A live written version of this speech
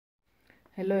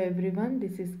Hello everyone,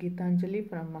 this is Geetanjali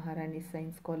from Maharani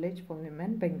Science College for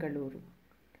Women, Bengaluru.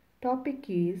 Topic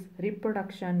is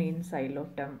reproduction in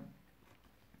Psilotum.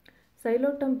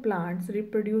 Psilotum plants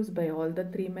reproduce by all the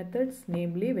three methods,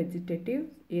 namely vegetative,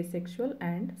 asexual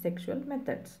and sexual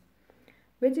methods.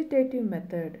 Vegetative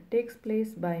method takes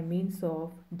place by means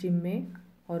of gymme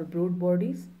or brood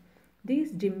bodies.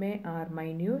 These gymme are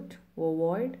minute,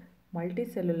 ovoid,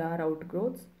 multicellular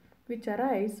outgrowths which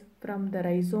arise from the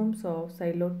rhizomes of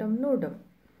Psilotum nodum.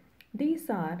 These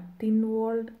are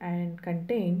thin-walled and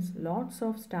contains lots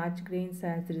of starch grains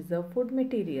as reserve food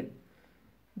material.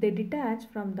 They detach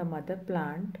from the mother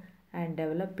plant and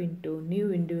develop into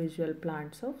new individual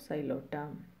plants of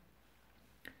Psilotum.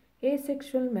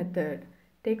 Asexual method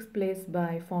takes place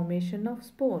by formation of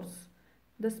spores.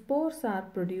 The spores are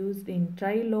produced in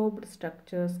trilobed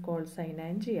structures called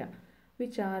synangia,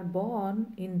 which are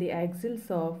borne in the axils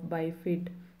of bifid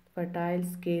fertile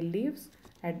scale leaves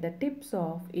at the tips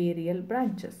of aerial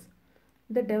branches.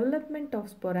 The development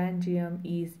of sporangium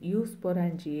is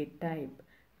eusporangiate type,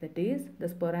 that is, the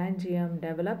sporangium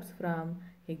develops from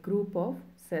a group of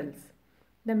cells.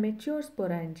 The mature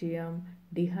sporangium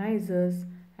dehisces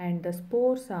and the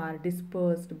spores are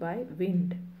dispersed by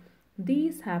wind.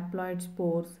 These haploid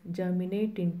spores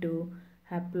germinate into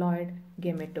haploid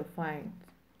gametophytes.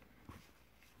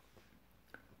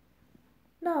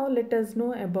 Now let us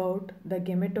know about the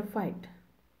gametophyte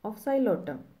of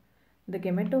Psilotum. The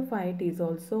gametophyte is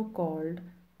also called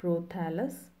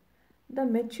prothallus. The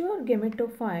mature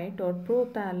gametophyte or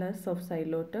prothallus of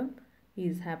Psilotum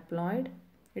is haploid.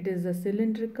 It is a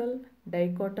cylindrical,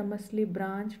 dichotomously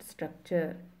branched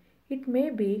structure. It may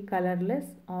be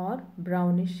colorless or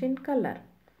brownish in color.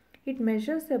 It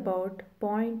measures about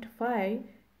 0.5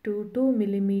 to 2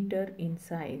 mm in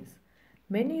size.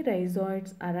 Many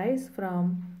rhizoids arise from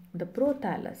the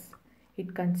prothallus.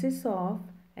 It consists of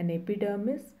an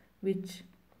epidermis which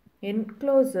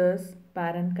encloses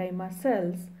parenchyma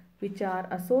cells which are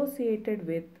associated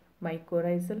with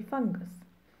mycorrhizal fungus.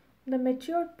 The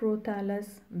matured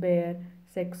prothallus bear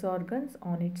sex organs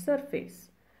on its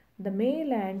surface. The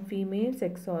male and female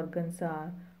sex organs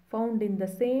are found in the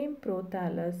same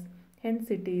prothallus, hence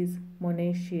it is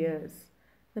monoecious.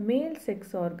 The male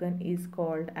sex organ is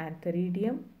called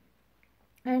antheridium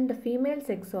and the female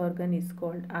sex organ is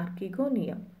called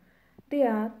archegonium. They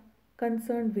are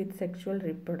concerned with sexual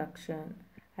reproduction.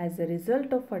 As a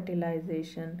result of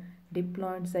fertilization,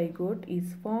 diploid zygote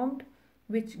is formed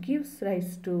which gives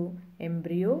rise to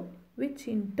embryo, which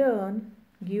in turn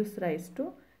gives rise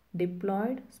to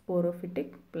diploid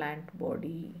sporophytic plant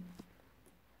body.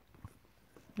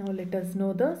 Now let us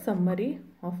know the summary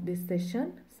of this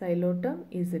session. Psilotum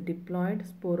is a diploid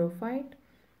sporophyte.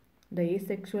 The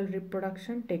asexual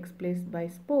reproduction takes place by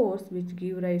spores which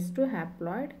give rise to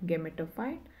haploid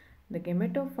gametophyte. The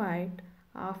gametophyte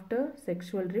after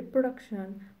sexual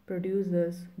reproduction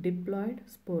produces diploid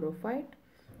sporophyte.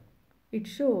 It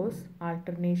shows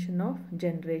alternation of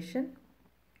generation.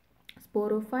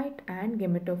 Sporophyte and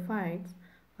gametophytes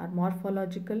are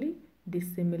morphologically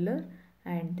dissimilar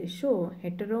and they show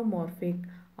heteromorphic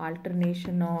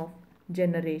alternation of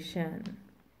generation.